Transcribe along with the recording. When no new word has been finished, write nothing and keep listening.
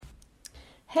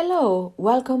Hello,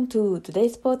 welcome to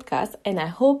today's podcast, and I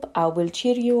hope I will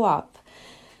cheer you up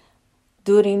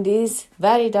during these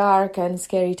very dark and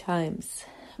scary times.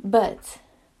 But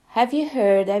have you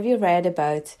read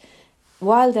about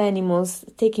wild animals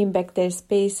taking back their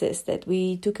spaces that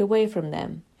we took away from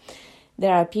them?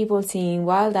 There are people seeing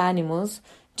wild animals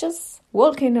just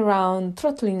walking around,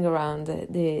 trotting around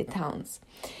the towns.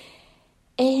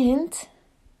 And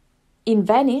in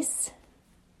Venice,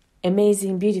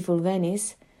 amazing, beautiful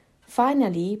Venice,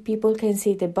 finally people can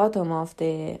see the bottom of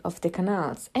the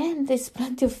canals, and there's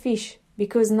plenty of fish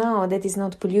because now that is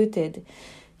not polluted.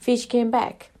 Fish came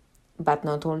back, but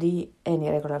not only any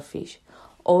regular fish,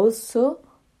 also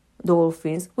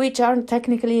dolphins, which are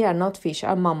technically not fish,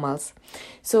 are mammals.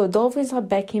 So dolphins are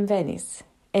back in Venice,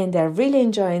 and they're really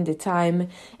enjoying the time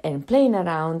and playing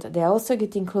around. They're also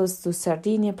getting close to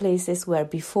Sardinia, places where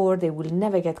before they will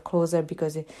never get closer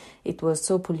because it was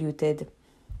so polluted.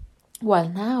 Well,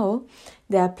 now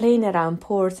they are playing around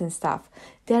ports and stuff.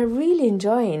 They are really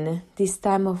enjoying this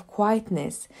time of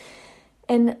quietness.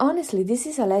 And honestly, this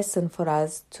is a lesson for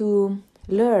us to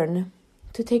learn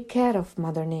to take care of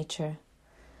Mother Nature.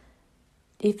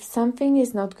 If something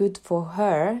is not good for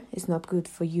her, it's not good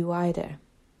for you either.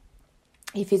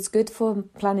 If it's good for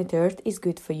planet Earth, it's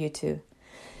good for you too.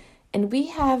 And we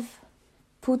have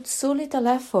put so little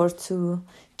effort to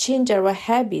change our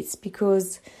habits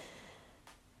because,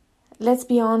 let's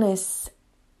be honest,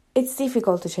 it's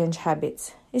difficult to change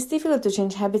habits. It's difficult to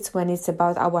change habits when it's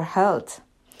about our health.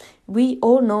 We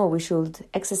all know we should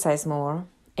exercise more,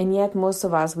 and yet most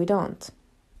of us, we don't.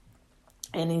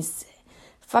 And it's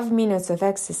 5 minutes of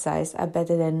exercise are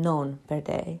better than none per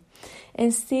day.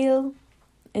 And still,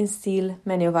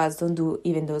 many of us don't do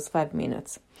even those 5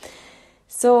 minutes.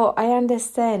 So I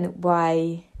understand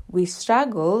why we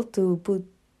struggle to put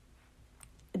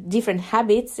different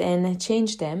habits and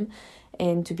change them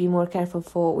and to be more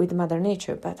careful with Mother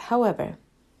Nature. But however,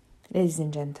 ladies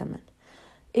and gentlemen,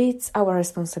 it's our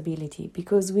responsibility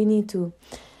because we need to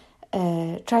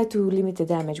try to limit the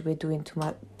damage we're doing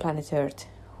to planet Earth.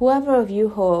 Whoever of you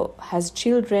who has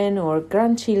children or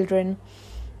grandchildren,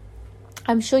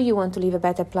 I'm sure you want to leave a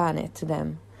better planet to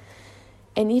them.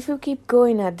 And if you keep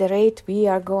going at the rate we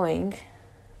are going,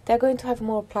 they're going to have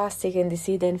more plastic in the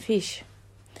sea than fish.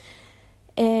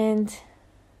 And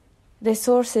the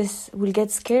sources will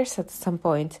get scarce at some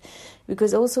point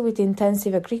because also with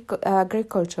intensive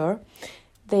agriculture,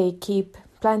 they keep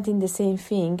planting the same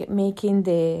thing, making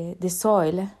the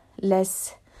soil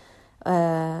less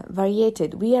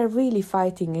variated. We are really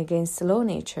fighting against slow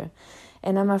nature,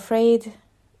 and I'm afraid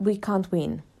we can't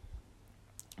win.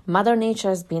 Mother Nature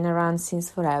has been around since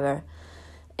forever,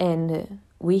 and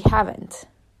we haven't.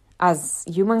 As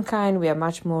humankind, we are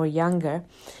much more younger,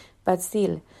 but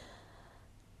still,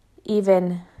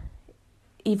 even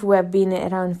if we have been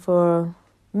around for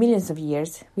millions of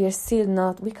years, we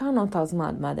cannot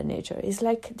outsmart Mother Nature. It's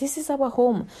like, this is our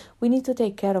home. We need to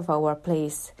take care of our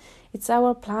place. It's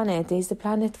our planet. It's the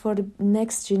planet for the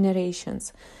next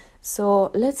generations.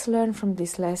 So let's learn from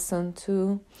this lesson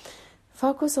to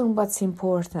focus on what's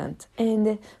important.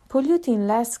 And polluting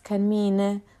less can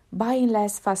mean buying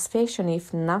less fast fashion,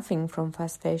 if nothing from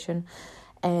fast fashion,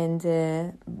 and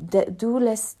do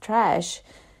less trash.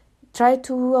 Try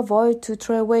to avoid to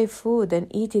throw away food and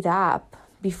eat it up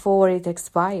before it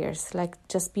expires.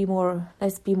 Let's be more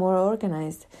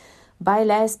organized. Buy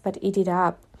less but eat it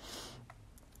up.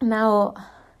 Now,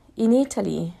 in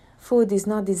Italy, food is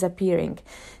not disappearing.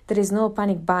 There is no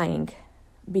panic buying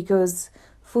because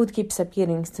food keeps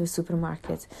appearing to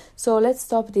supermarkets. So let's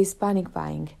stop this panic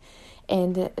buying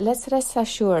and let's rest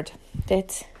assured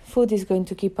that food is going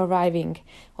to keep arriving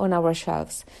on our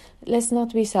shelves. Let's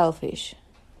not be selfish.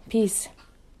 Peace.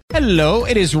 Hello,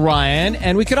 it is Ryan,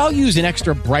 and we could all use an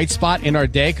extra bright spot in our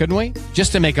day, couldn't we?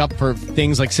 Just to make up for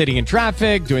things like sitting in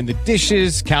traffic, doing the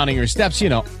dishes, counting your steps,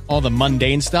 all the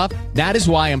mundane stuff. That is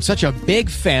why I'm such a big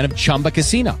fan of Chumba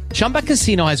Casino. Chumba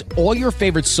Casino has all your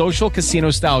favorite social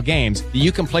casino-style games that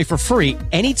you can play for free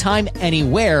anytime,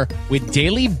 anywhere with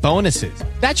daily bonuses.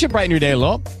 That should brighten your day a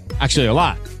little. Actually, a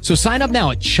lot. So sign up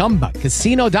now at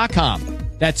ChumbaCasino.com.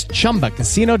 That's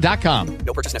ChumbaCasino.com.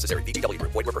 No purchase necessary. VGW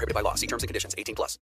Group. Void where prohibited by law. See terms and conditions. 18+.